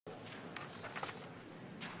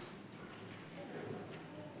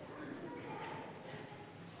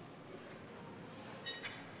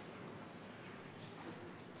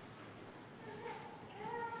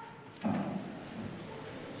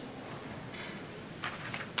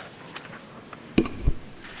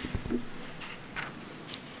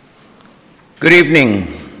Good evening.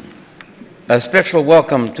 A special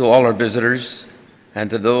welcome to all our visitors and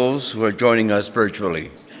to those who are joining us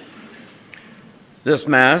virtually. This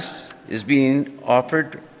Mass is being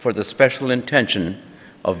offered for the special intention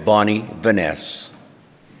of Bonnie Vaness.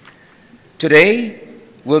 Today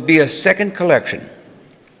will be a second collection,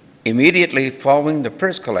 immediately following the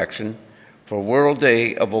first collection for World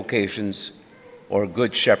Day of Vocations, or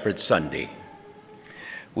Good Shepherd Sunday.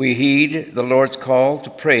 We heed the Lord's call to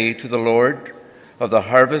pray to the Lord of the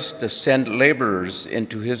harvest to send laborers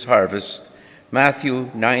into his harvest, Matthew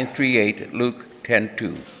 9:38, Luke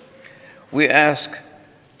 10:2. We ask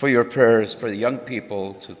for your prayers for the young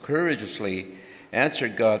people to courageously answer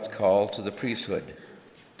God's call to the priesthood,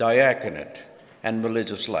 diaconate, and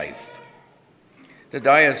religious life. The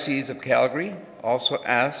Diocese of Calgary also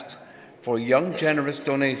asks for young generous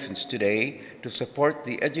donations today to support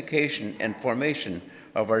the education and formation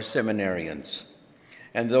of our seminarians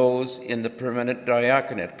and those in the permanent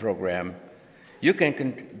diaconate program. You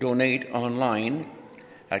can donate online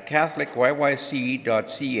at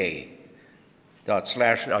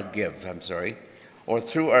catholicyyc.ca/give, or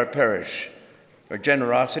through our parish. Your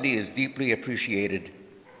generosity is deeply appreciated.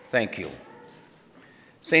 Thank you.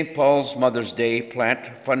 St. Paul's Mother's Day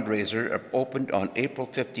plant fundraiser opened on April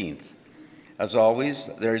 15th. As always,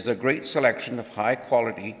 there is a great selection of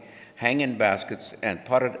high-quality hang-in baskets and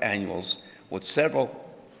potted annuals with several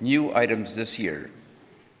new items this year.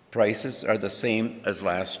 Prices are the same as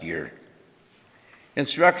last year.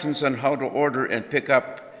 Instructions on how to order and pick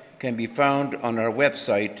up can be found on our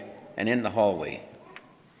website and in the hallway.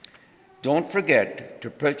 Don't forget to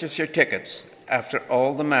purchase your tickets after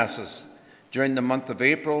all the Masses during the month of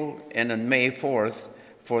April and on May 4th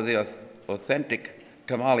for the authentic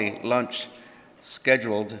tamale lunch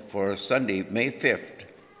scheduled for Sunday, May 5th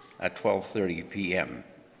at 12:30 p.m.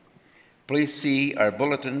 Please see our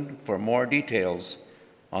bulletin for more details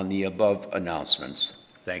on the above announcements.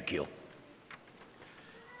 Thank you.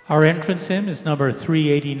 Our entrance hymn is number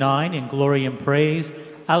 389 in Glory and Praise.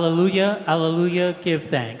 Alleluia, alleluia, give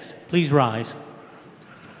thanks. Please rise.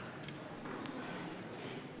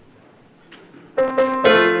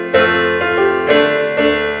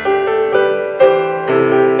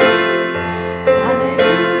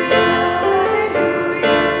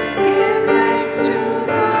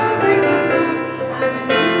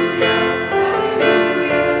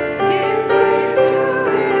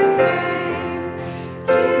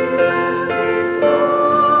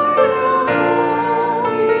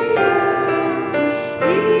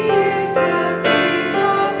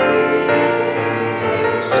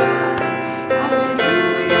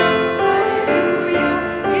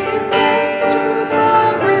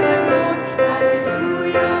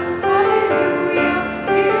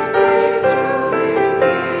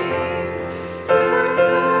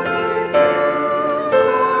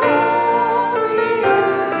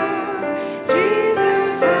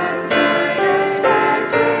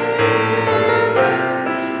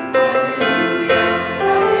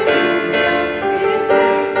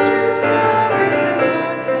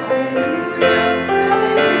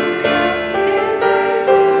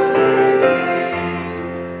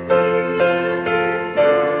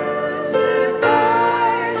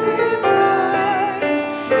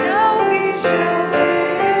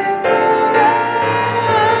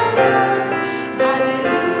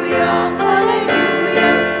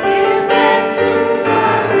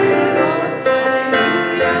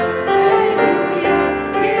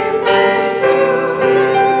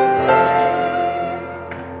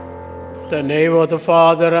 In the name of the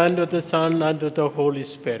Father, and of the Son, and of the Holy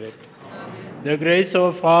Spirit. Amen. The grace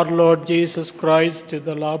of our Lord Jesus Christ,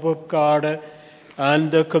 the love of God,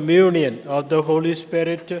 and the communion of the Holy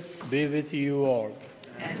Spirit be with you all.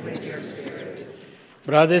 And with your spirit.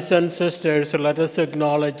 Brothers and sisters, let us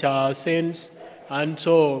acknowledge our sins and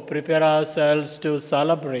so prepare ourselves to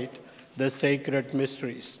celebrate the sacred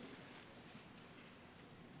mysteries.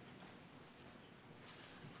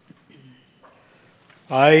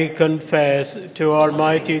 I confess to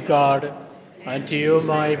Almighty God and to you,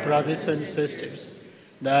 my brothers and sisters,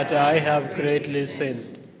 that I have greatly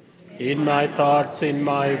sinned in my thoughts, in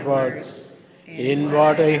my words, in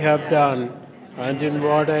what I have done, and in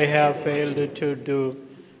what I have failed to do,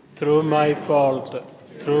 through my fault,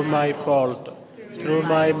 through my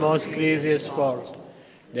most grievous fault.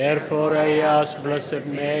 Therefore I ask Blessed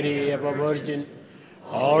Mary, ever Virgin,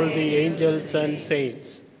 all the angels and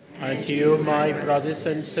saints, and to you, my brothers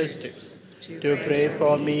and sisters, to pray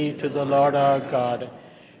for me to the Lord our God.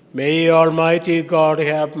 May Almighty God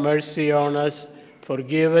have mercy on us,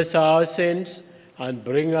 forgive us our sins, and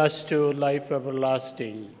bring us to life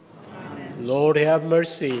everlasting. Amen. Lord, have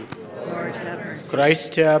mercy. Lord, have mercy.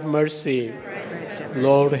 Christ, have mercy. Christ, have mercy.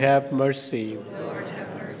 Lord, have mercy. Lord,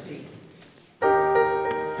 have mercy.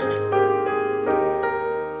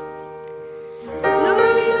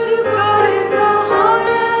 Glory to God in the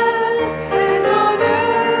highest, and on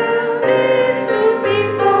earth peace to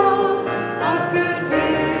people of good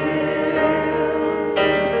will.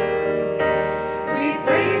 We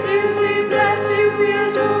praise you, we bless you, we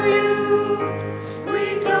adore you, we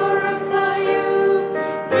glorify you,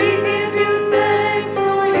 we give you thanks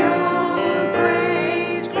for your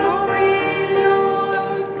great glory,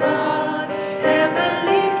 Lord God,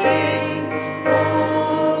 heavenly King, O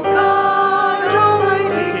God,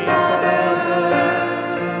 Almighty Father.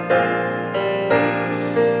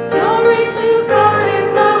 Glory to God in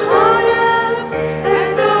the highest,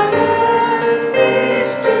 and on earth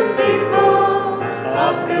peace to people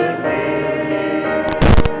of good will.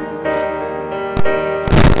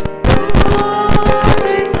 Lord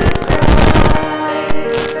Jesus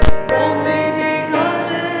Christ, only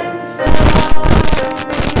begotten Son,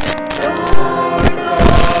 Lord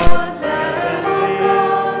God, Lamb of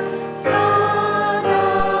God, Son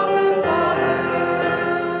of the Father.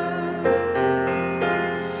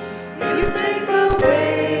 You take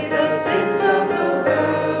away the sins of the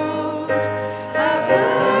world. Have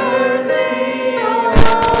mercy on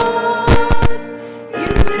us. You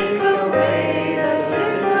take away the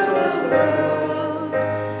sins of the world.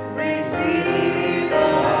 Receive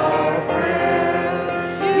our prayer.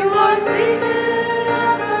 You are seated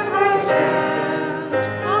at the right hand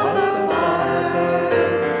of the Father.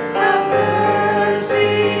 Have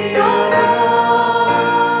mercy on us.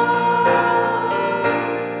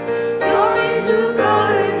 Glory to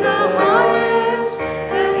God in the highest,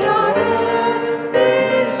 and on earth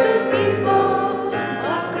peace to people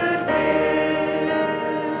of good will.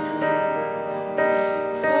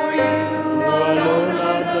 For you alone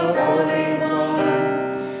are the Holy One,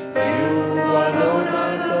 you alone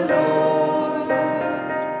are the Lord,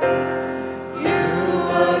 you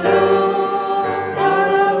alone are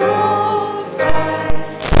the Most High,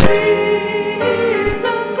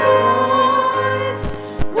 Jesus Christ,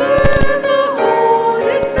 with the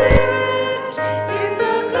Holy Spirit, in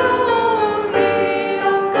the glory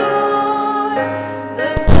of God,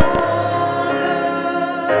 the Father.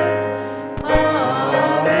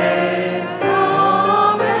 Amen.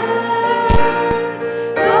 Amen.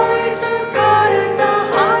 Glory to God in the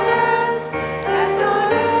highest, and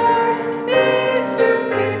on earth peace to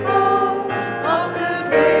people of good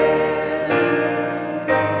will.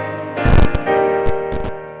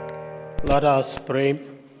 Let us pray.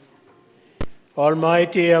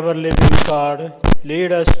 Almighty, ever living God,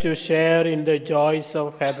 lead us to share in the joys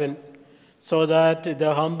of heaven, so that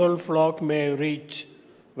the humble flock may reach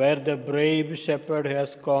where the brave shepherd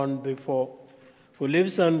has gone before, who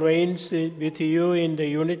lives and reigns with you in the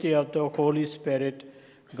unity of the Holy Spirit,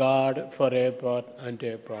 God, forever and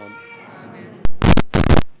ever.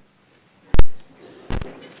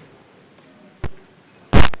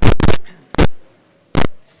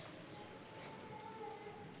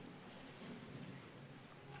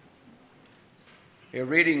 A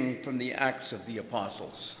reading from the Acts of the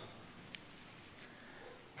Apostles.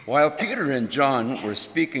 While Peter and John were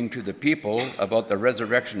speaking to the people about the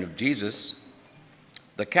resurrection of Jesus,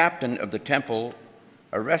 the captain of the temple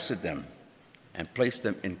arrested them and placed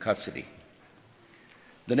them in custody.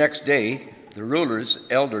 The next day, the rulers,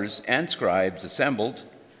 elders, and scribes assembled.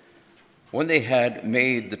 When they had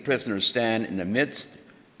made the prisoners stand in the midst,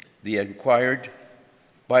 they inquired,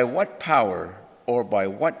 "By what power or by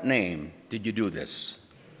what name did you do this?"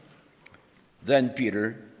 Then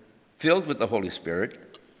Peter, filled with the Holy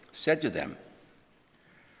Spirit, said to them,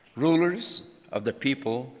 "Rulers of the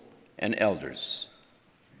people and elders,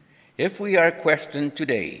 if we are questioned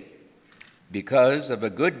today because of a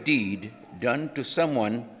good deed done to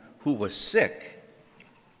someone who was sick,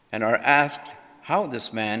 and are asked how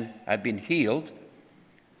this man had been healed,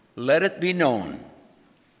 let it be known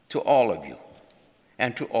to all of you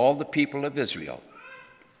and to all the people of Israel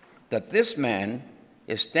that this man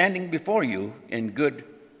is standing before you in good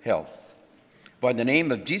health, by the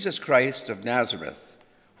name of Jesus Christ of Nazareth,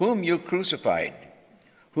 whom you crucified,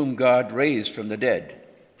 whom God raised from the dead.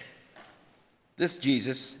 This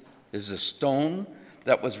Jesus is a stone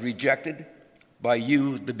that was rejected by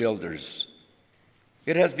you, the builders.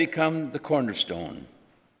 It has become the cornerstone.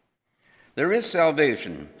 There is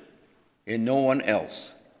salvation in no one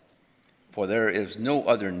else, for there is no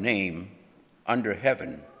other name under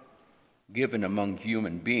heaven given among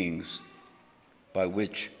human beings by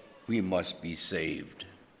which we must be saved."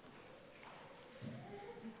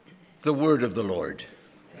 The word of the Lord.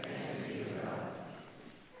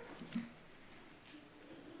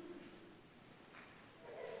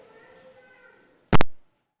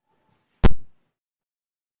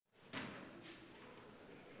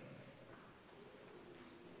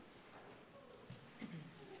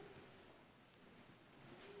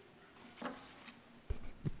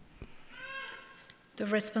 The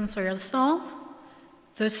responsorial stone,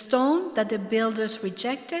 the stone that the builders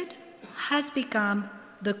rejected, has become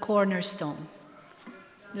the cornerstone.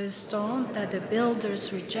 The stone that the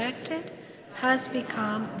builders rejected has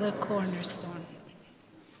become the cornerstone.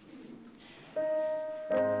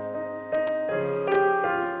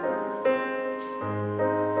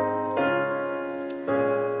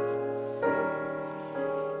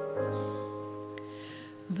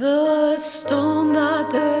 The stone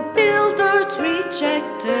that the builders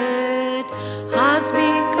rejected has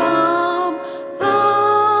become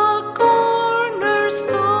the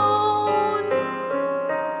cornerstone.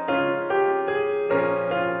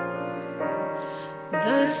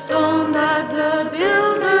 The stone that the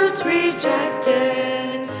builders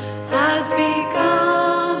rejected has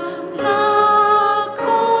become the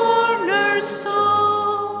cornerstone.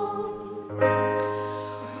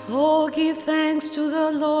 Oh, give thanks to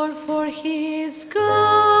the Lord, for he is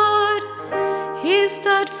good. His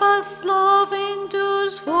steadfast love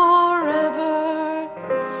endures forever.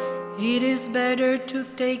 It is better to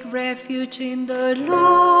take refuge in the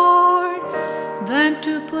Lord than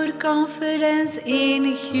to put confidence in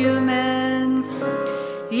humans.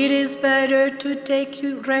 It is better to take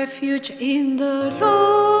refuge in the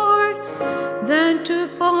Lord than to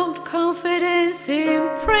put confidence in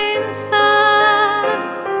princes.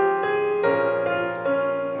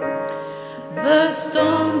 The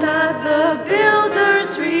stone that the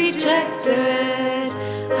builders rejected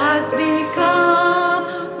has become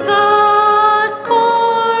the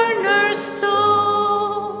cornerstone.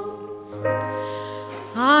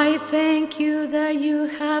 I thank you that you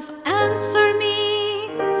have answered me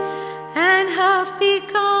and have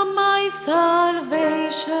become my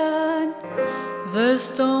salvation. The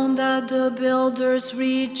stone that the builders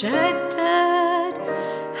rejected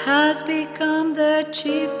has become the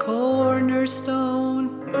chief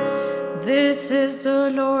cornerstone. This is the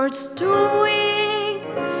Lord's doing.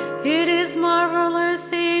 It is marvelous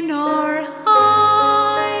in our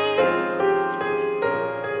eyes.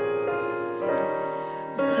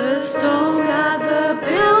 The stone that the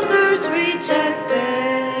builders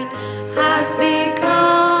rejected has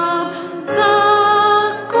become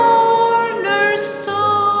the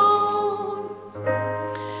cornerstone.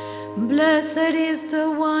 Blessed is the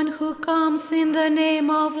one who comes in the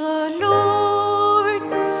name of the Lord.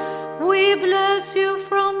 We bless you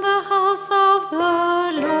from the house of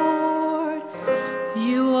the Lord.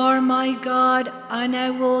 You are my God, and I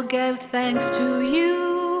will give thanks to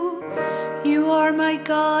you. You are my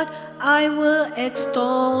God, I will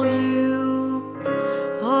extol you.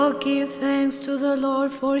 Oh, give thanks to the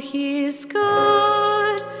Lord, for he is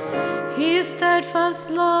good. His steadfast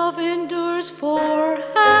love endures forever.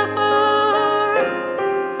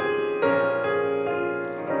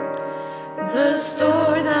 The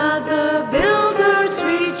stone that the builders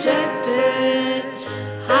rejected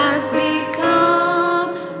has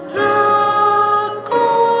become the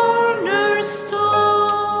cornerstone.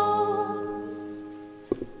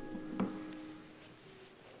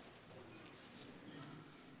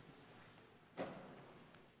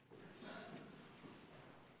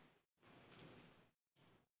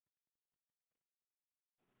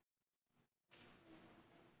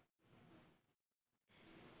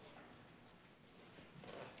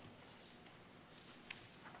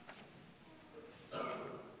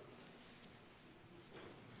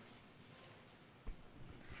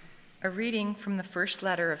 A reading from the first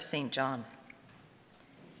letter of St. John.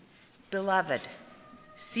 Beloved,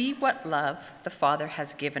 see what love the Father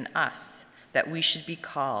has given us, that we should be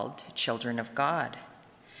called children of God.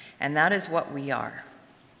 And that is what we are.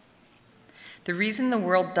 The reason the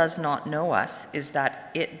world does not know us is that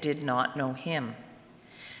it did not know him.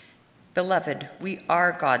 Beloved, we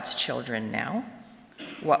are God's children now.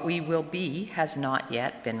 What we will be has not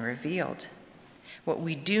yet been revealed. What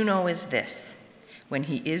we do know is this: when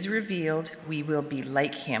he is revealed, we will be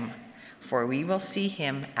like him, for we will see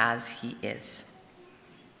him as he is.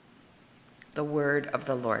 The word of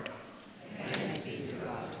the Lord. Thanks be to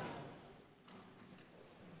God.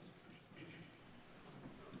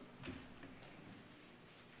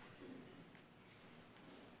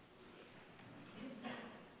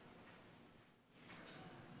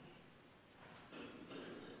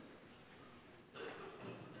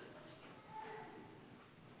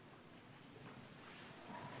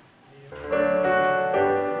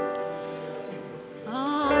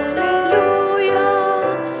 Alleluia,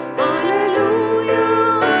 alleluia,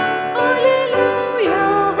 alleluia.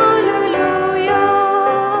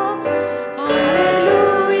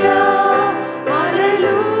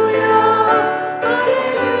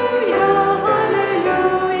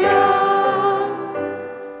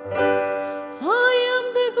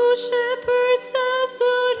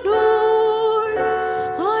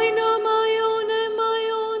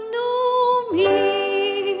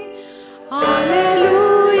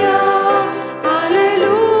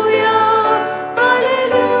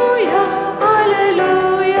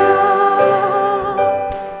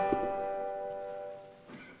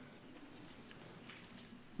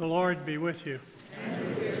 The Lord be with you. And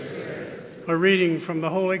with your spirit. A reading from the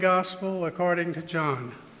Holy Gospel according to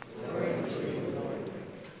John. Glory to you, Lord.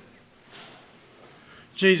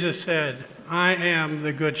 Jesus said, I am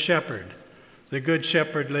the good shepherd. The good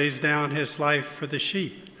shepherd lays down his life for the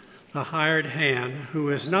sheep. The hired hand, who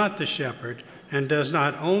is not the shepherd and does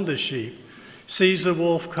not own the sheep, sees the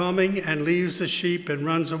wolf coming and leaves the sheep and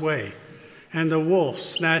runs away, and the wolf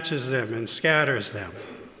snatches them and scatters them.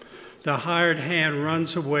 The hired hand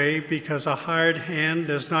runs away because a hired hand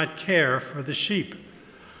does not care for the sheep.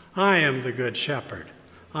 I am the good shepherd.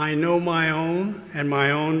 I know my own, and my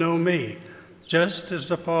own know me, just as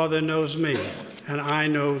the Father knows me, and I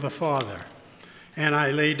know the Father. And I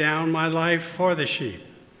lay down my life for the sheep.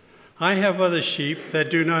 I have other sheep that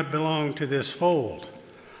do not belong to this fold.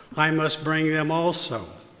 I must bring them also,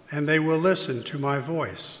 and they will listen to my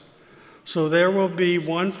voice. So there will be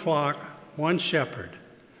one flock, one shepherd.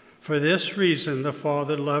 For this reason the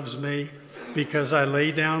Father loves me, because I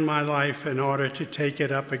lay down my life in order to take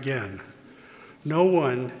it up again. No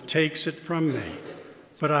one takes it from me,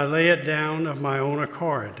 but I lay it down of my own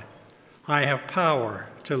accord. I have power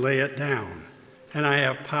to lay it down, and I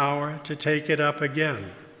have power to take it up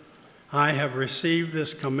again. I have received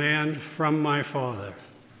this command from my Father.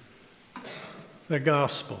 The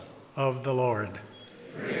Gospel of the Lord.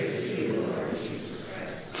 Praise to you, Lord Jesus Christ.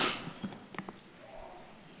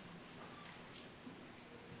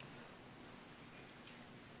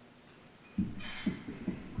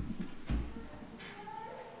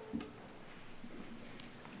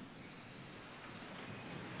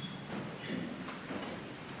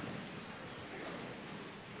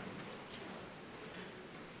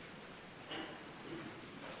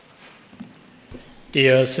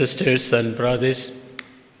 Dear sisters and brothers,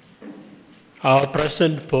 our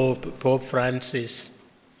present Pope, Pope Francis,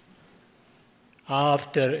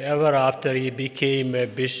 after he became a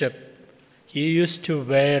bishop, he used to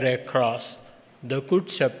wear a cross, the Good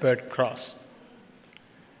Shepherd cross.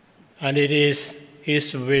 And it is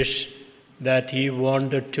his wish that he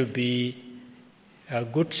wanted to be a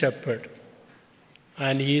good shepherd,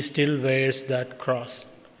 and he still wears that cross.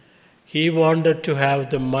 He wanted to have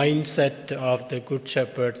the mindset of the Good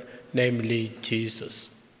Shepherd, namely Jesus.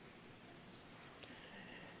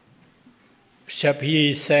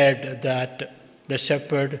 He said that the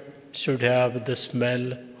shepherd should have the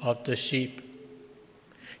smell of the sheep.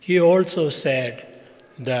 He also said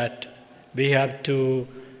that we have to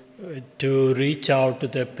reach out to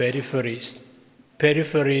the peripheries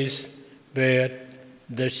where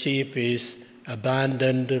the sheep is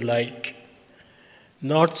abandoned, like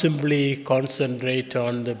not simply concentrate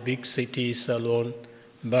on the big cities alone,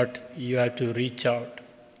 but you have to reach out.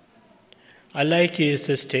 I like his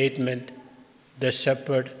statement, the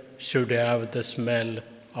shepherd should have the smell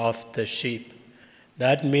of the sheep.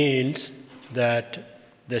 That means that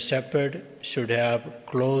the shepherd should have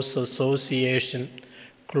close association,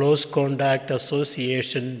 close contact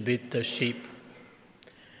association with the sheep.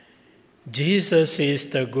 Jesus is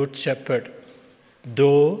the good shepherd,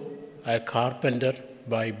 though a carpenter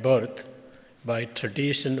by birth, by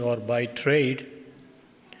tradition or by trade,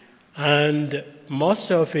 and most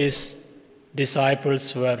of his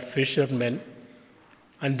disciples were fishermen.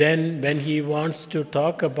 And then when he wants to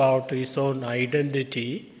talk about his own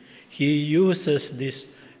identity, he uses the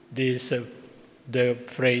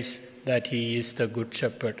phrase that he is the good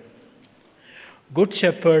shepherd. Good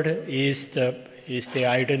shepherd is the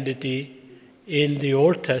identity in the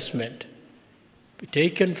Old Testament.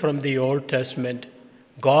 Taken from the Old Testament,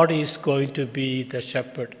 God is going to be the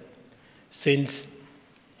shepherd, and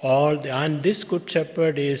this good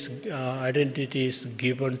shepherd identity is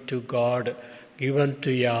given to God, given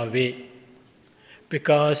to Yahweh,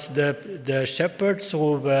 because the shepherds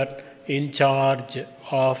who were in charge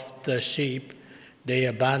of the sheep, they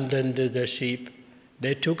abandoned the sheep,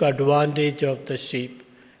 they took advantage of the sheep,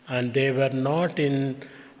 and they were not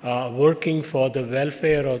working for the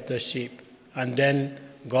welfare of the sheep. And then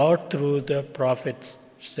God, through the prophets,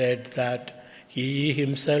 said that he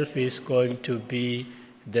himself is going to be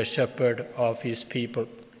the shepherd of his people.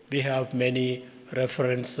 We have many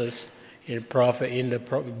references in the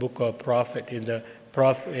book of prophet, in the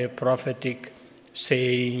prophetic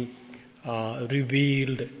saying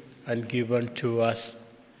revealed and given to us.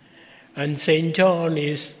 And St. John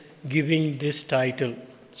is giving this title.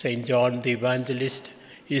 St. John the Evangelist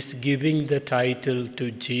is giving the title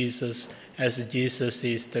to Jesus, as Jesus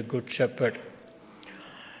is the Good Shepherd.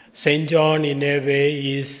 St. John, in a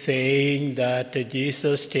way, is saying that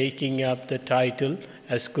Jesus taking up the title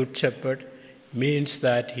as Good Shepherd means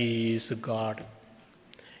that he is God.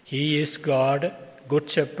 He is God,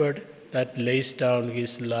 Good Shepherd, that lays down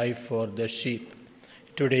his life for the sheep.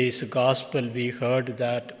 Today's gospel we heard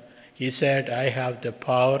that he said, I have the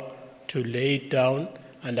power to lay it down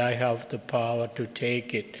and I have the power to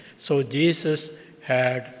take it. So Jesus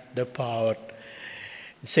had the power.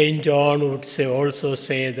 St. John would also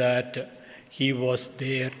say that he was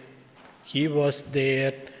there. He was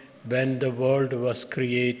there when the world was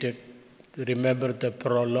created. Remember the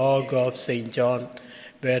prologue of St. John,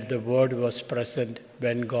 where the Word was present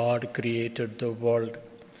when God created the world.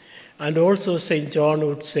 And also St. John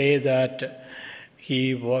would say that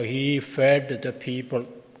he fed the people,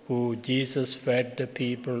 Jesus fed the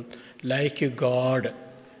people like God,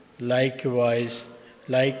 likewise,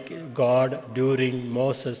 like God during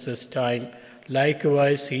Moses' time.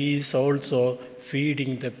 Likewise, he is also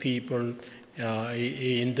feeding the people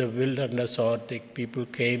in the wilderness, or the people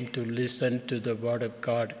came to listen to the word of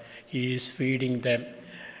God. He is feeding them.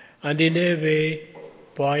 And in a way,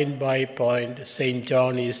 point by point, St.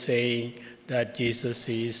 John is saying that Jesus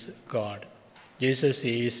is God. Jesus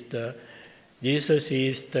is the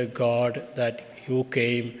God who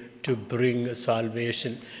came to bring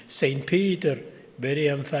salvation. St. Peter, very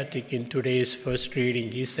emphatic in today's first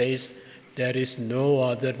reading, he says, there is no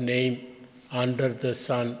other name under the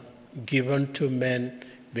sun given to men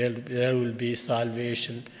where there will be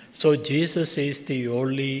salvation. So Jesus is the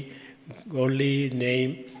only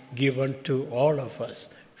name given to all of us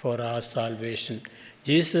for our salvation.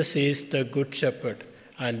 Jesus is the Good Shepherd.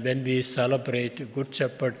 And when we celebrate Good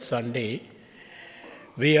Shepherd Sunday,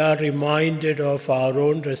 we are reminded of our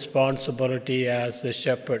own responsibility as the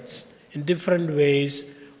shepherds. In different ways,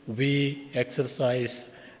 we exercise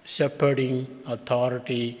shepherding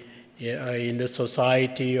authority in the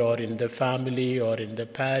society or in the family or in the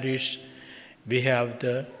parish. We have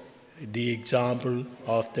the example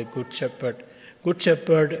of the Good Shepherd. Good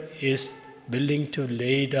Shepherd is willing to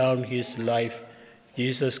lay down his life.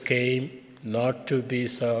 Jesus came not to be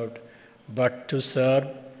served, but to serve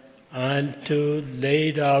and to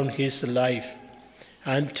lay down his life,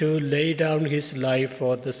 and to lay down his life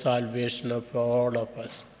for the salvation of all of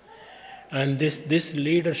us. And this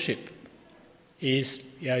leadership is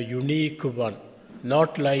a unique one,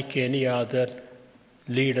 not like any other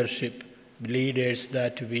leaders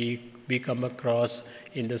that we come across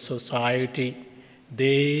in the society.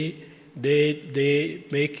 They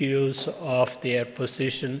make use of their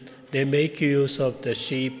position, they make use of the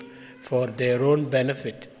sheep for their own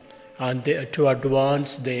benefit and to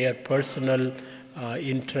advance their personal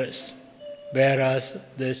interests. Whereas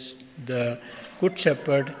the Good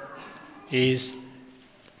Shepherd is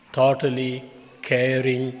totally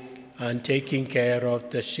caring and taking care of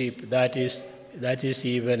the sheep. That is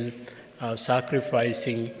even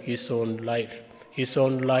sacrificing his own life,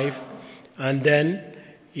 and then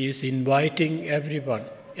he is inviting everyone.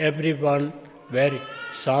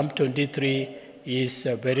 Psalm 23 is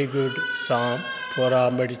a very good psalm for our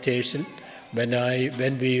meditation. When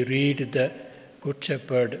we read the Good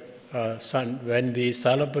Shepherd, when we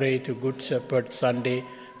celebrate Good Shepherd Sunday,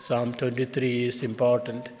 Psalm 23 is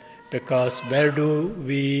important, because where do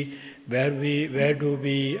we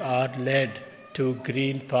are led to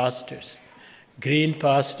green pastures. Green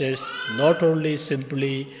pastures, not only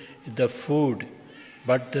simply the food,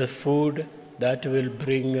 but the food that will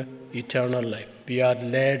bring eternal life. We are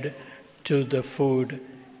led to the food,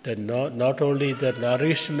 not only the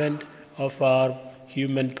nourishment of our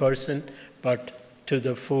human person, but to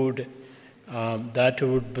the food that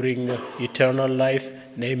would bring eternal life,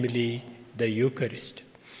 namely the Eucharist.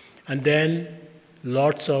 And then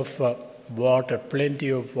lots of water, plenty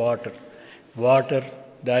of water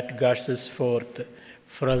that gushes forth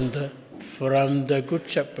from the Good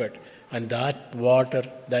Shepherd, and that water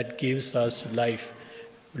that gives us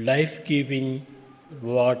life-giving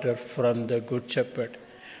water from the Good Shepherd.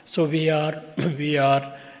 So we are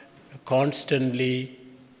constantly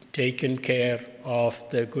taken care of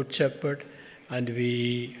the Good Shepherd, and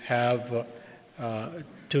we have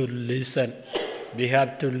to listen. We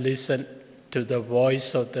have to listen to the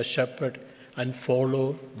voice of the shepherd and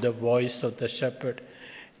follow the voice of the shepherd.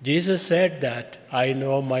 Jesus said that, I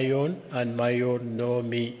know my own and my own know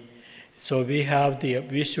me. So we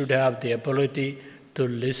should have the ability to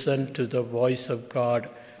listen to the voice of God,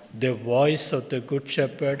 the voice of the Good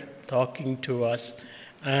Shepherd talking to us,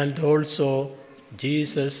 and also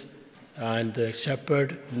Jesus and the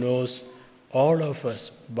shepherd knows all of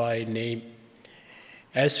us by name.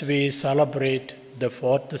 As we celebrate the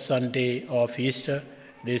fourth Sunday of Easter,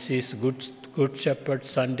 this is Good Shepherd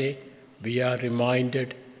Sunday, we are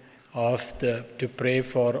reminded to pray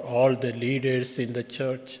for all the leaders in the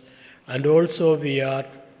church, and also we are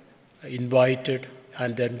invited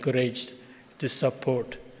and encouraged to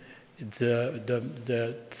support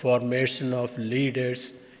the formation of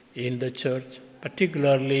leaders in the church,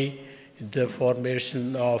 particularly the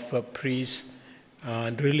formation of priests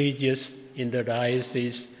and religious in the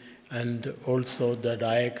diocese, and also the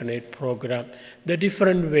diaconate program, the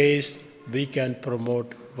different ways we can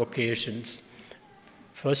promote vocations.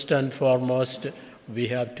 First and foremost, we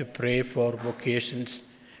have to pray for vocations.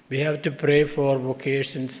 We have to pray for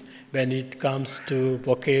vocations. When it comes to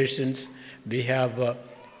vocations, we have a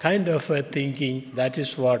kind of a thinking, that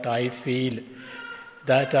is what I feel,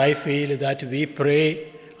 that we pray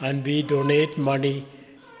and we donate money.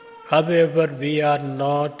 However, we are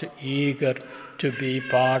not eager to be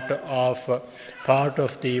part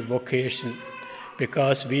of the vocation,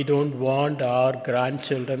 because we don't want our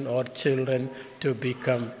grandchildren or children to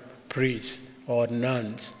become priests or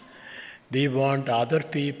nuns. We want other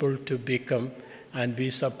people to become, and we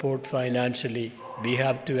support financially. We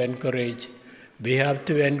have to encourage. We have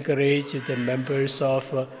to encourage the members of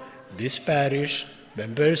this parish,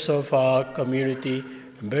 members of our community,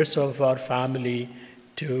 members of our family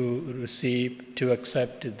to receive, to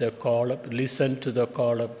accept the call, listen to the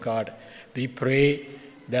call of God. We pray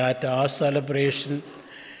that our celebration,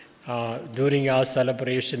 during our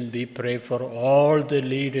celebration, we pray for all the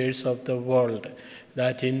leaders of the world,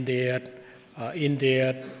 that in their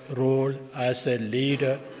role as a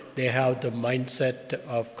leader, they have the mindset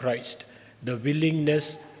of Christ, the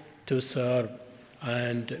willingness to serve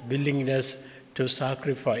and willingness to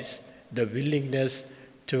sacrifice, the willingness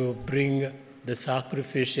to bring the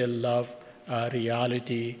sacrificial love a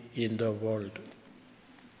reality in the world.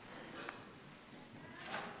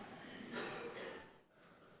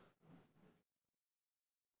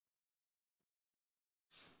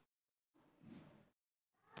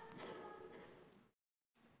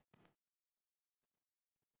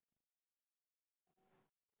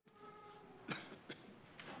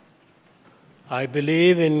 I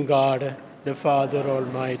believe in God, the Father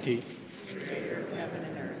Almighty, creator of heaven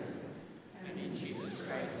and earth, and in Jesus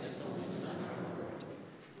Christ, his only Son, our Lord,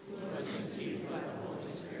 who was conceived by the Holy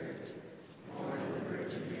Spirit, born of the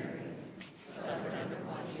Virgin Mary, suffered under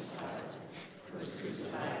Pontius Pilate, was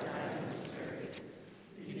crucified, died, and was buried.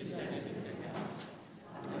 He descended into hell.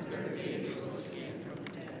 On the third day he rose again from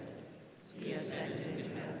the dead. He ascended into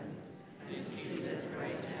heaven, and is seated at the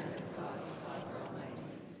right hand of God the Father Almighty.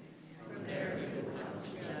 From there he will come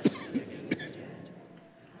to judge the living and the dead.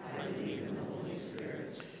 I believe in the Holy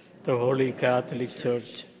Spirit, the Holy Catholic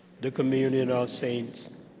Church, the communion of saints,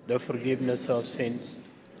 the forgiveness of sins,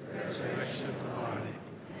 resurrection of the body,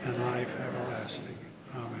 and life everlasting.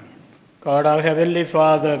 Amen. God, our Heavenly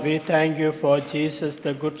Father, we thank you for Jesus,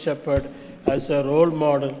 the Good Shepherd, as a role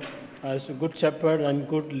model, as a good shepherd and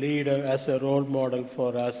good leader, as a role model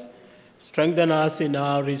for us. Strengthen us in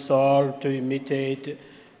our resolve to imitate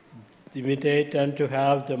and to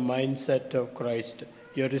have the mindset of Christ.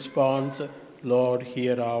 Your response, Lord,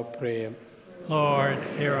 hear our prayer. Lord,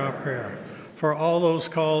 hear our prayer. For all those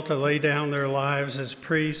called to lay down their lives as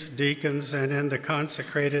priests, deacons, and in the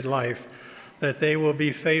consecrated life, that they will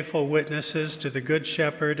be faithful witnesses to the Good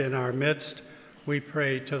Shepherd in our midst, we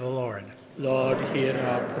pray to the Lord. Lord, hear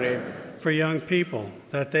our prayer. For young people,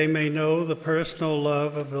 that they may know the personal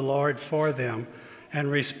love of the Lord for them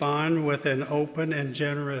and respond with an open and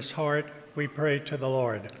generous heart, we pray to the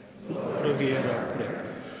Lord. Lord, hear our prayer.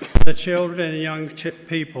 The children and young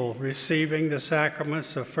people receiving the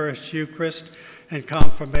sacraments of First Eucharist and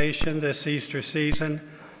Confirmation this Easter season,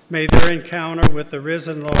 may their encounter with the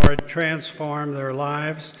risen Lord transform their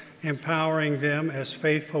lives, empowering them as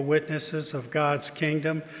faithful witnesses of God's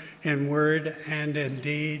kingdom in word and in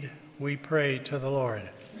deed, we pray to the Lord.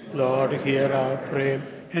 Lord, hear our prayer.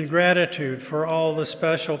 In gratitude for all the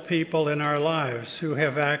special people in our lives who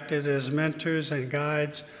have acted as mentors and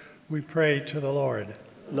guides, we pray to the Lord.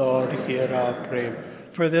 Lord, hear our prayer.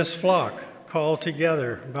 For this flock called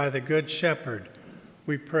together by the Good Shepherd,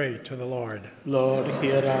 we pray to the Lord. Lord,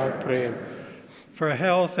 hear our prayer. For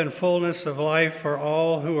health and fullness of life for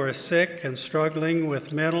all who are sick and struggling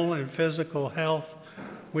with mental and physical health,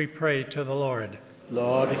 we pray to the Lord.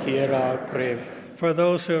 Lord, hear our prayer. For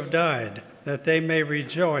those who have died, that they may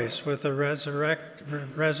rejoice with the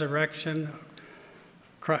resurrection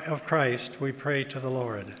of Christ, we pray to the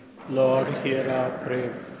Lord. Lord, hear our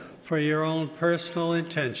prayer. For your own personal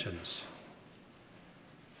intentions,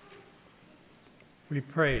 we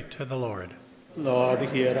pray to the Lord. Lord,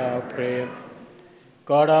 hear our prayer.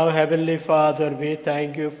 God, our Heavenly Father, we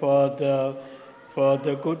thank you for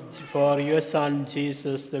your Son,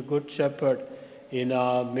 Jesus, the Good Shepherd, in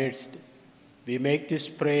our midst. We make this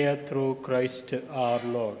prayer through Christ our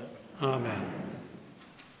Lord. Amen.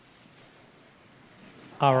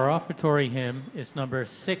 Our offertory hymn is number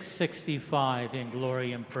 665 in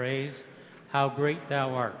Glory and Praise, How Great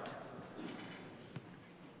Thou Art.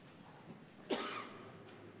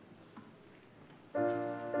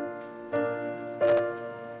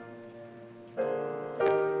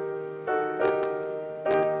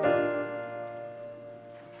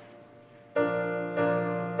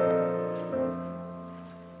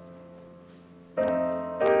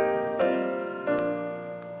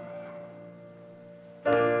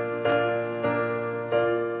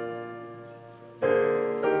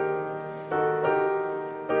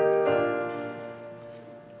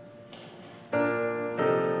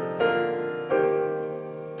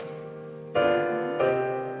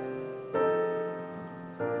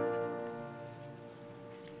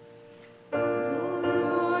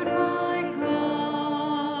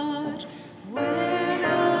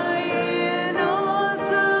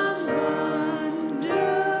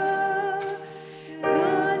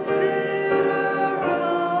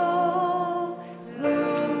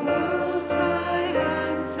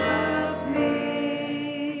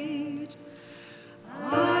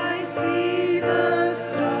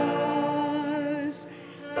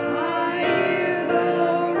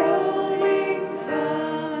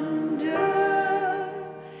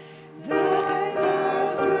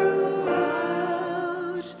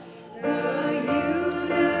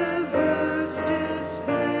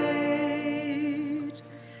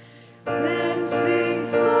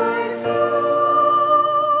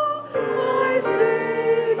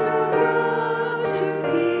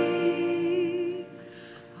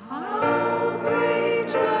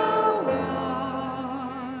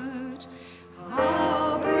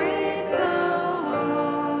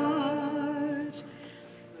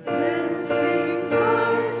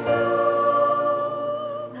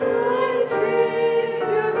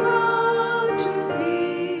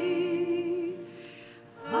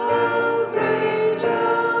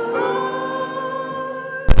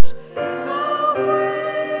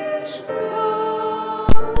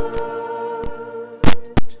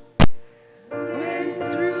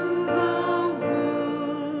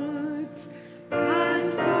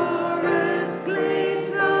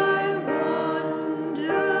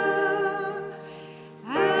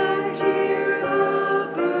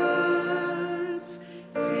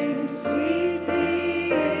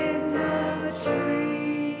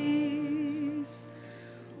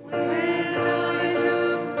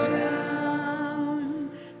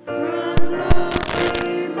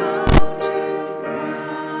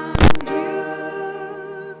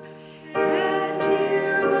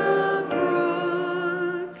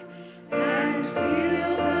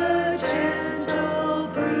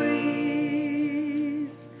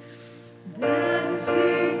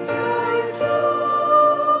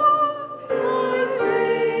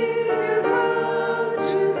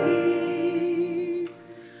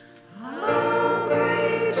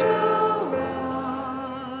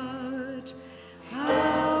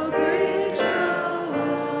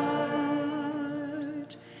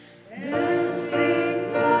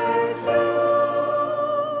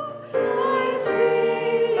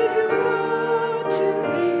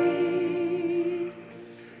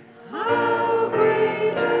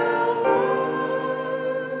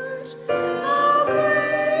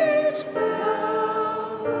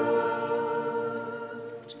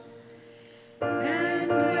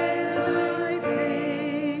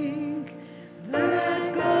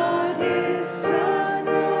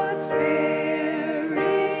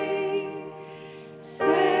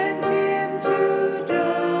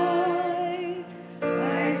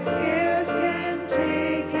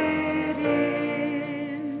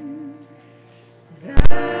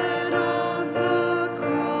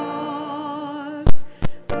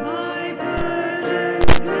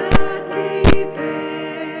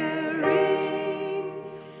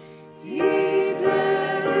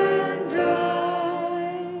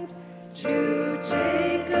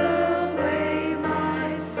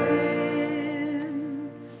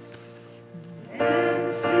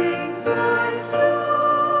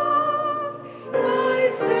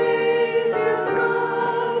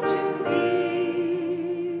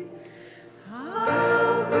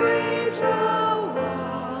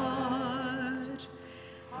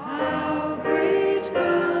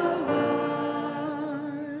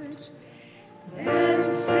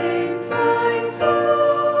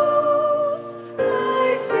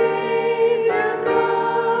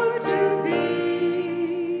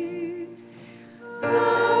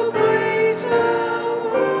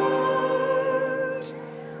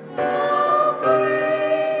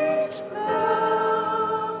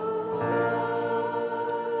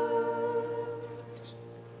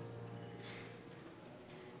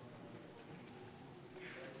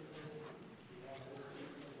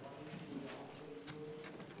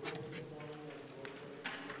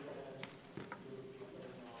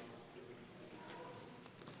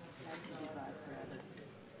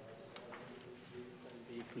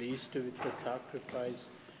 pleased with the sacrifice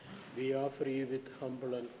we offer you with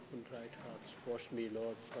humble and contrite hearts. Wash me,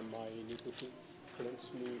 Lord, from my iniquity. Cleanse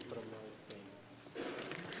me from my sin.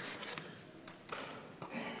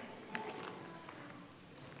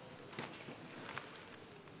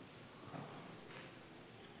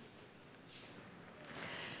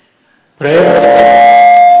 Pray.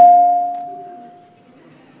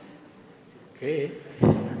 Okay.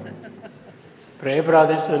 Pray,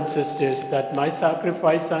 brothers and sisters, that my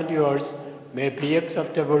sacrifice and yours may be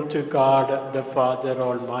acceptable to God, the Father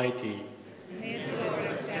Almighty. May this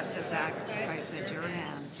accept the sacrifice at your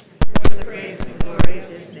hands, for the praise and glory of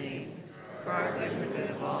his name, for our good and the good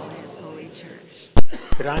of all his holy church.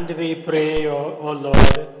 Grant, we pray, O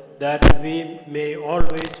Lord, that we may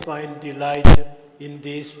always find delight in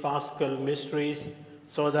these Paschal mysteries,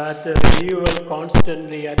 so that the renewal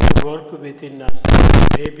constantly at work within us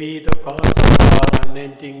may be the cause of our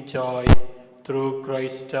unending joy through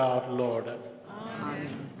Christ our Lord.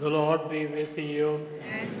 Amen. The Lord be with you.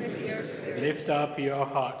 And with your spirit. Lift up your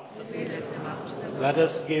hearts. We lift them up to the Lord. Let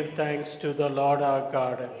us give thanks to the Lord our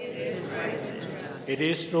God. It is right and just. It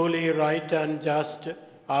is truly right and just,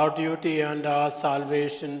 our duty and our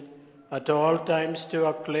salvation, at all times to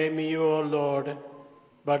acclaim you, O Lord,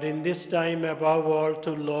 but in this time above all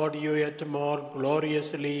to laud you yet more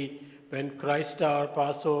gloriously when Christ our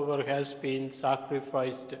Passover has been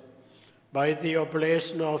sacrificed. By the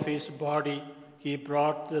oblation of his body, he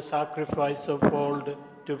brought the sacrifice of old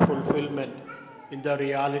to fulfillment in the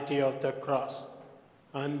reality of the cross.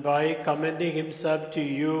 And by commending himself to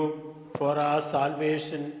you for our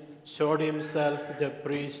salvation, showed himself the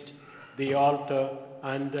priest, the altar,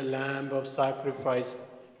 and the lamb of sacrifice.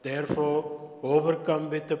 Therefore, overcome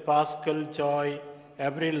with the paschal joy,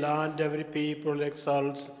 every land, every people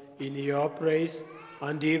exults in your praise,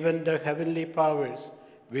 and even the heavenly powers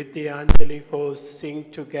with the angelic host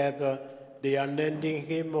sing together the unending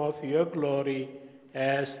hymn of your glory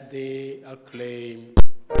as they acclaim.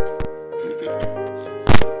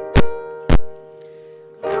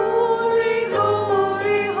 Glory,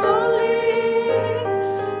 glory, holy,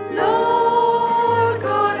 Lord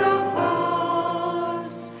God of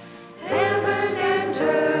hosts. Heaven and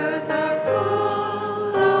earth are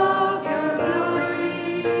full of your glory.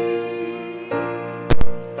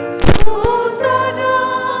 Hosanna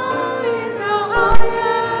in the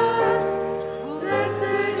highest.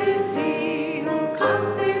 Blessed is he who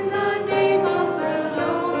comes in the name of the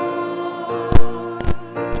Lord.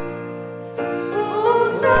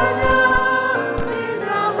 Hosanna in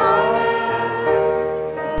the highest.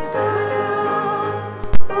 Hosanna,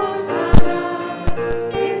 Hosanna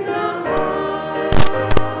in the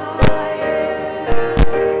highest.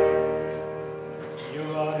 You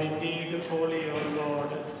are indeed holy, O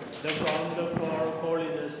Lord, the founder of all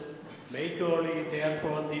holiness. Make holy,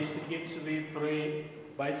 therefore, these gifts, we pray,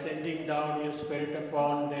 by sending down your Spirit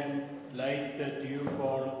upon them like the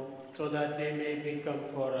dewfall, so that they may become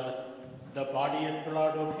for us the body and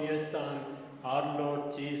blood of your Son, our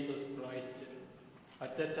Lord Jesus Christ.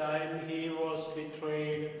 At the time he was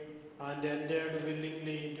betrayed and entered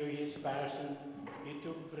willingly into his passion, he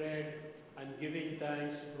took bread and giving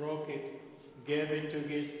thanks, broke it, gave it to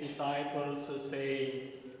his disciples,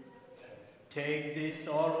 saying, "Take this,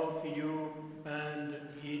 all of you, and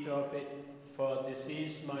eat of it, for this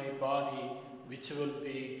is my body, which will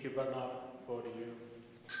be given up for you."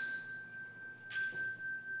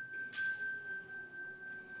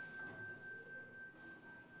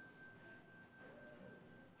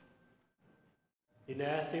 In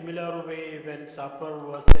a similar way, when supper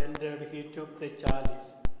was ended, he took the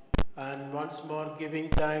chalice, and once more giving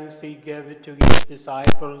thanks, he gave it to his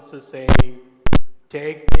disciples, saying,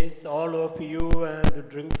 "Take this, all of you, and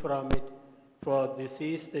drink from it, for this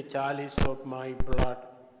is the chalice of my blood,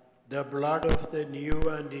 the blood of the new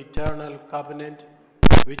and eternal covenant,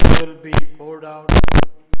 which will be poured out for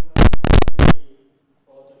the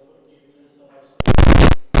forgiveness of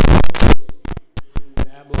sins, in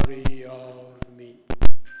memory of me."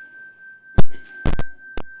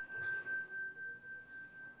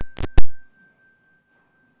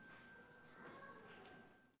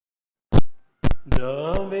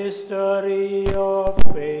 The mystery of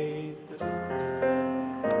faith.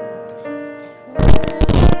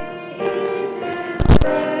 Eat this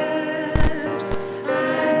bread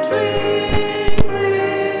and drink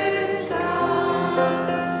this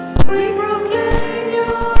cup. We proclaim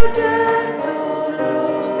your death, O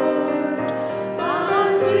Lord,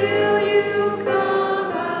 until you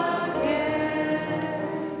come again.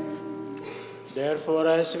 Therefore,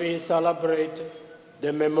 as we celebrate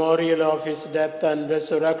the memorial of his death and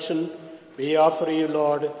resurrection, we offer you,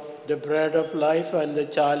 Lord, the bread of life and the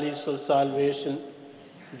chalice of salvation,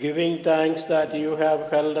 giving thanks that you have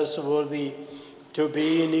held us worthy to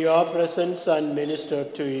be in your presence and minister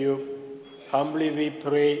to you. Humbly we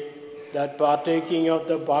pray that partaking of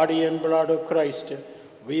the body and blood of Christ,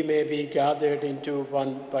 we may be gathered into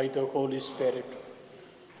one by the Holy Spirit.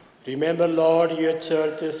 Remember, Lord, your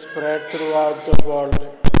church is spread throughout the world,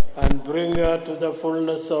 and bring her to the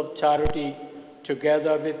fullness of charity,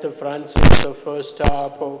 together with Francis, the first our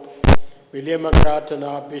Pope, William McGrattan,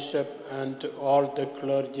 our Bishop, and all the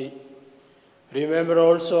clergy. Remember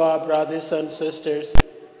also our brothers and sisters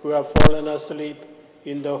who have fallen asleep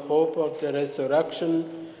in the hope of the resurrection,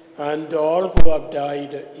 and all who have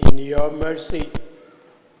died in your mercy.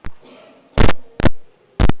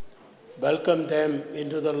 Welcome them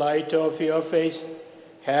into the light of your face.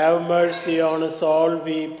 Have mercy on us all,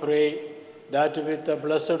 we pray, that with the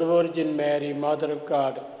Blessed Virgin Mary, Mother of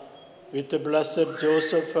God, with the blessed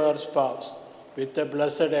Joseph, her spouse, with the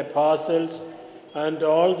blessed apostles, and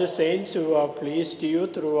all the saints who have pleased you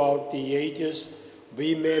throughout the ages,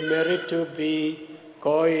 we may merit to be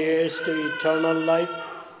co-heirs to eternal life,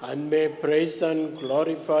 and may praise and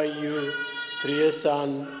glorify you through your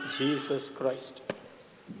Son, Jesus Christ.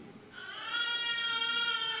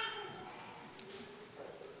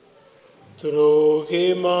 Through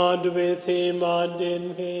him and with him and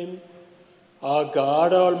in him, our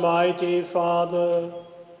God Almighty Father,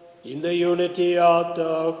 in the unity of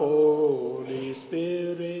the Holy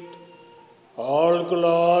Spirit, all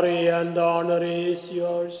glory and honor is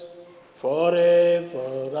yours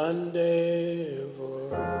forever and ever.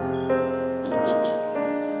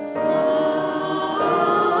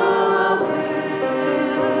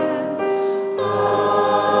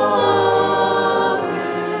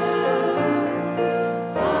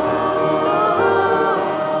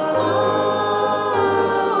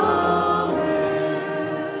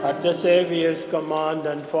 At the Saviour's command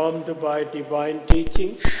and formed by divine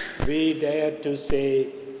teaching, we dare to say,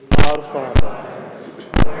 Our Father,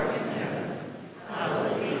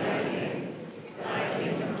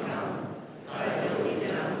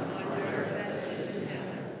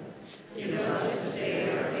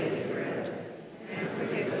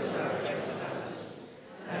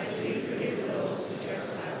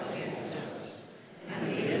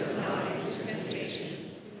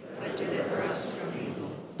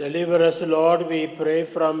 deliver us, Lord, we pray,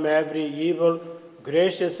 from every evil.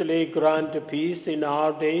 Graciously grant peace in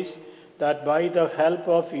our days, that by the help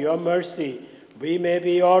of your mercy we may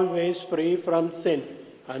be always free from sin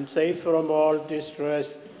and safe from all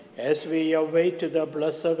distress, as we await the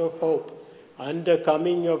blessed hope and the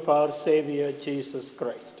coming of our Saviour Jesus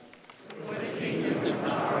Christ.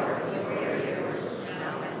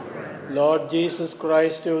 Lord Jesus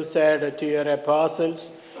Christ, who said to your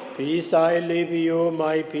apostles, Peace I leave you,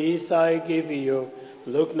 my peace I give you.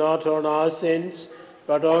 Look not on our sins,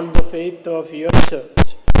 but on the faith of your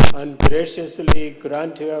church, and graciously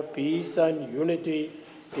grant her peace and unity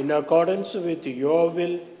in accordance with your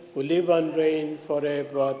will, who live and reign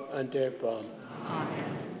forever and ever.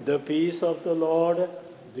 Amen. The peace of the Lord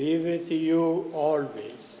be with you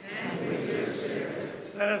always. And with your spirit.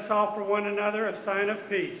 Let us offer one another a sign of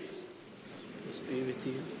peace. Peace be with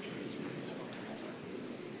you.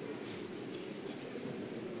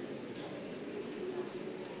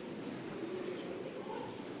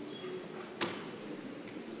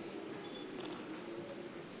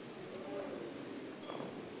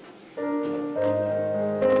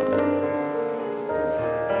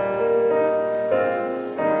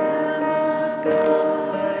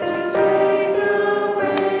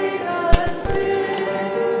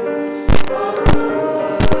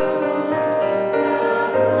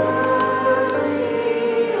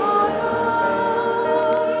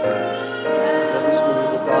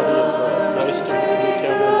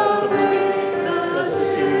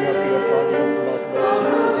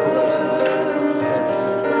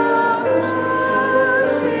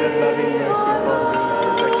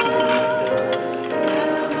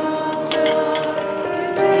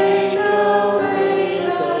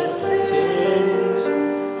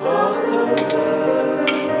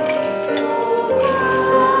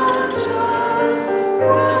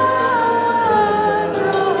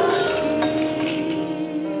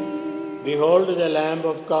 Behold the Lamb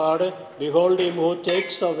of God, behold him who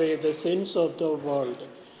takes away the sins of the world.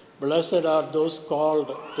 Blessed are those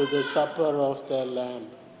called to the supper of the Lamb.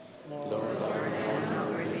 Lord, I am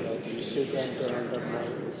not worthy that you should enter under my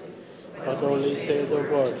roof, but only say the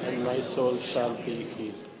word, and my soul shall be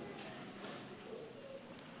healed.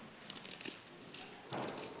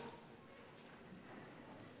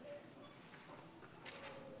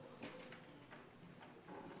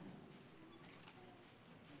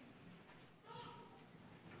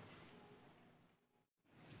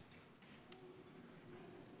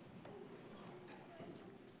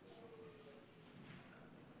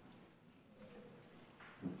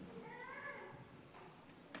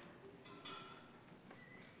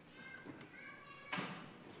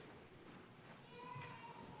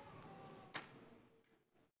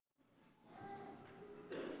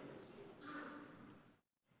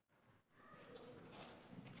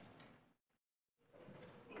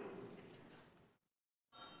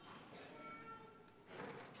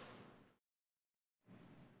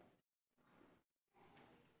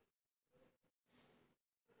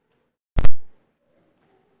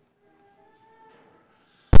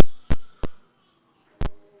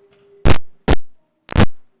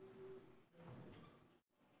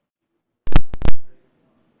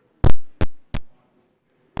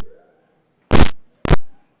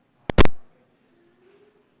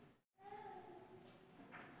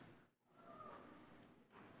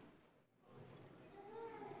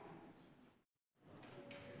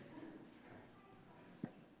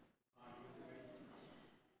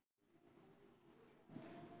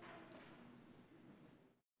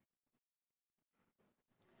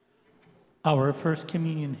 Our first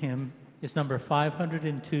communion hymn is number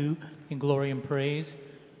 502 in Glory and Praise,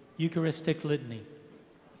 Eucharistic Litany.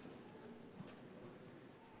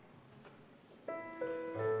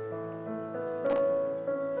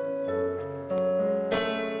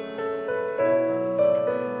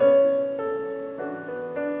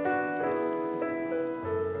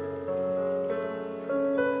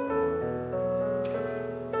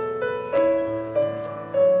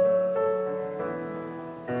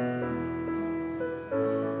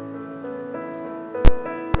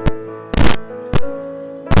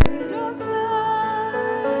 Bread of life.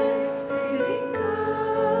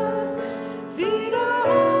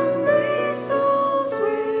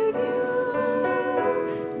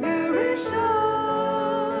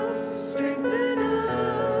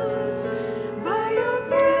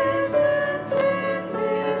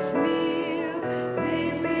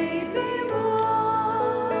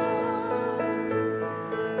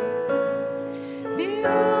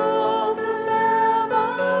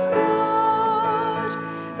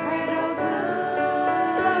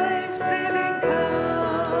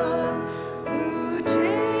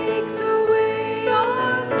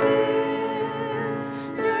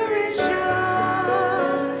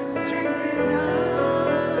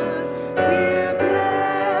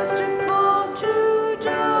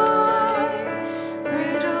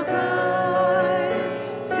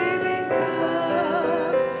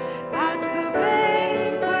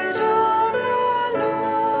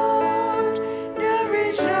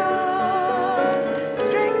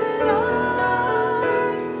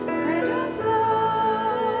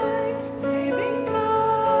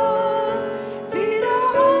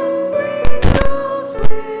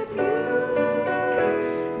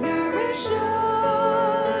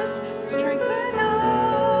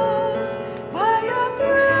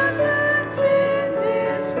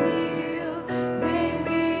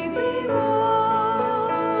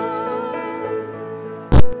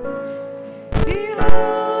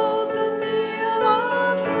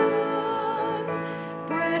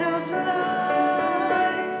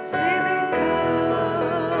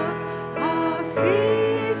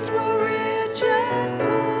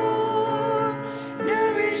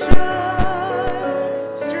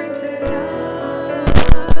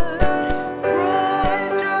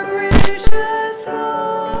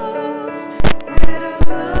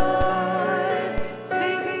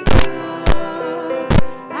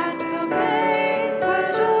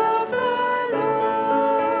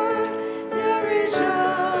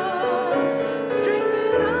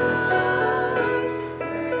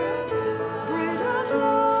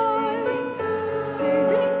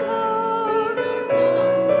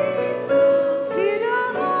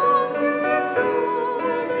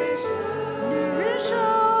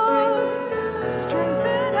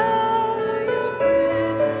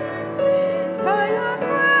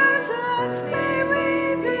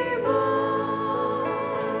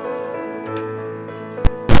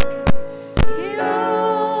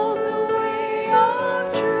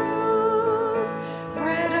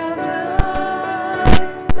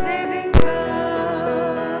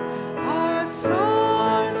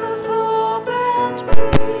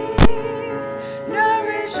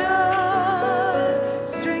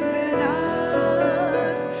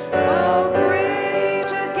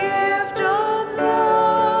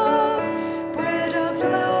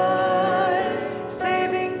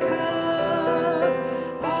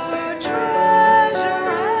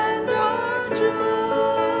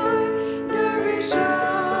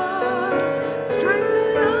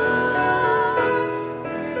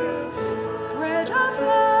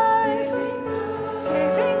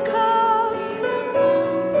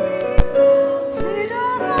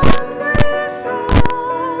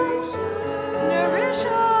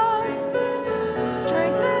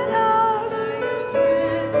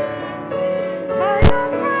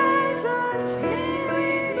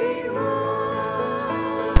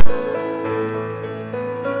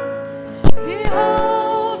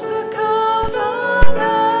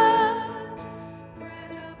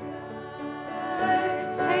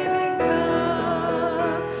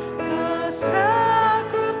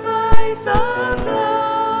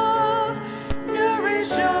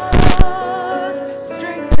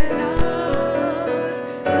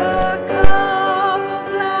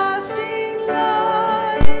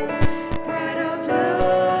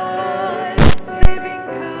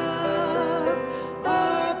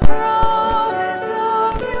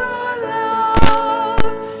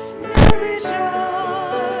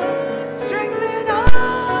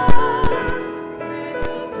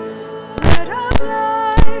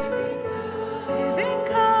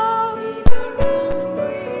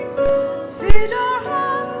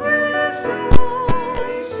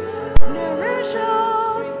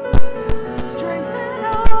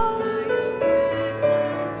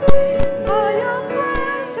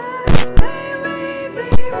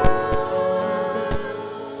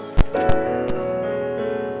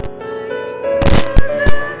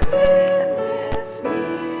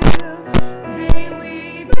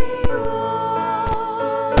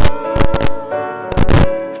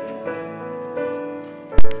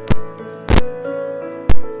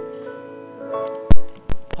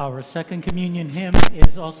 Our second communion hymn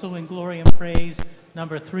is also in glory and praise,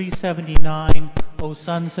 number 379, O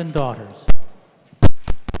Sons and Daughters.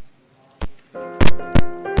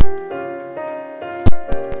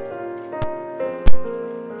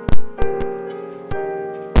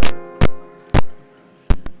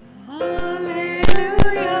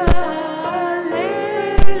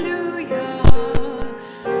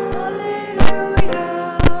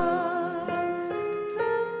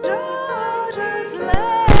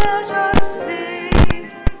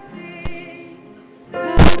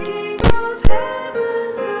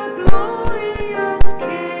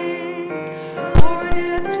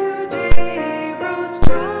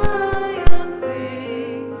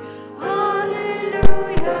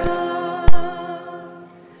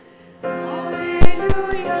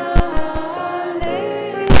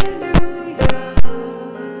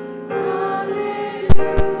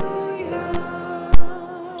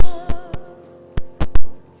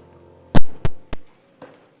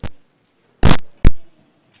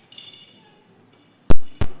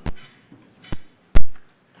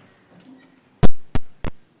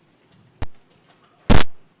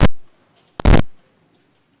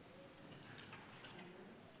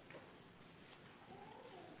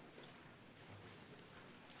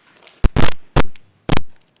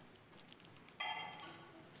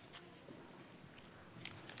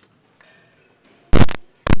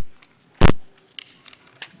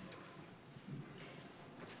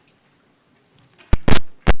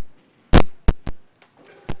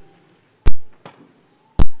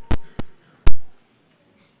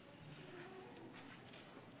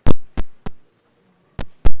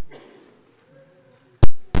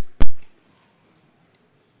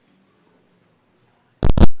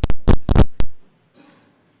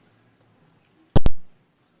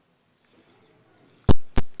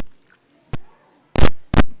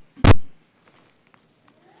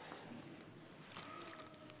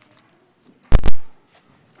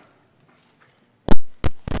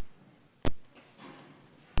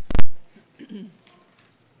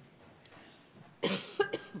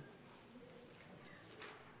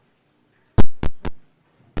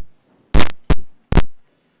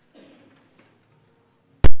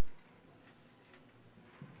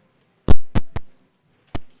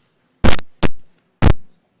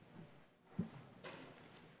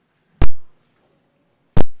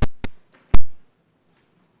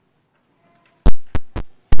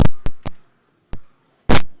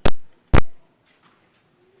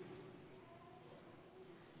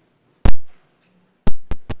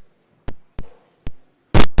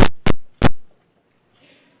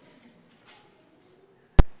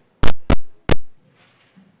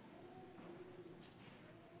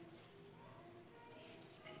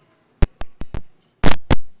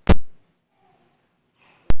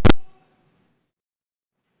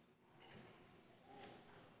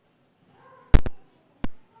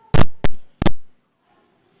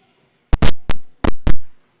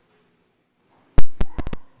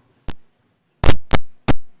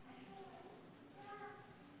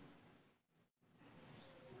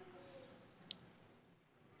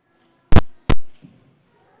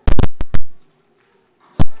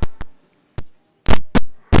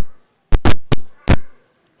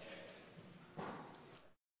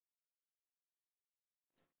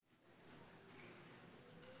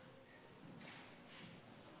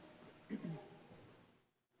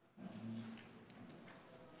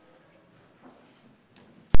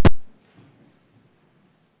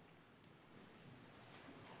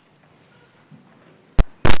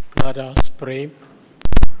 Let us pray.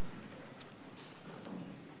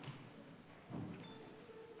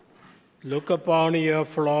 Look upon your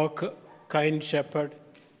flock, kind shepherd,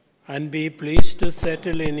 and be pleased to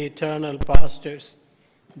settle in eternal pastures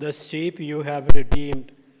the sheep you have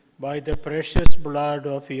redeemed by the precious blood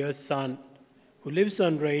of your Son, who lives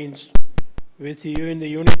and reigns with you in the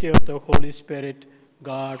unity of the Holy Spirit,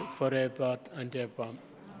 God, forever and ever. Amen.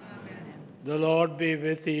 The Lord be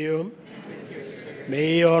with you.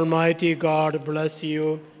 May Almighty God bless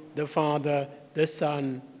you, the Father, the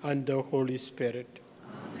Son, and the Holy Spirit.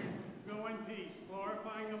 Amen. Go in peace,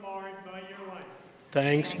 glorifying the Lord by your life.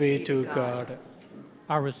 Thanks be to God.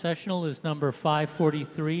 Our recessional is number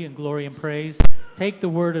 543 in glory and praise. Take the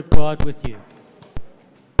word of God with you.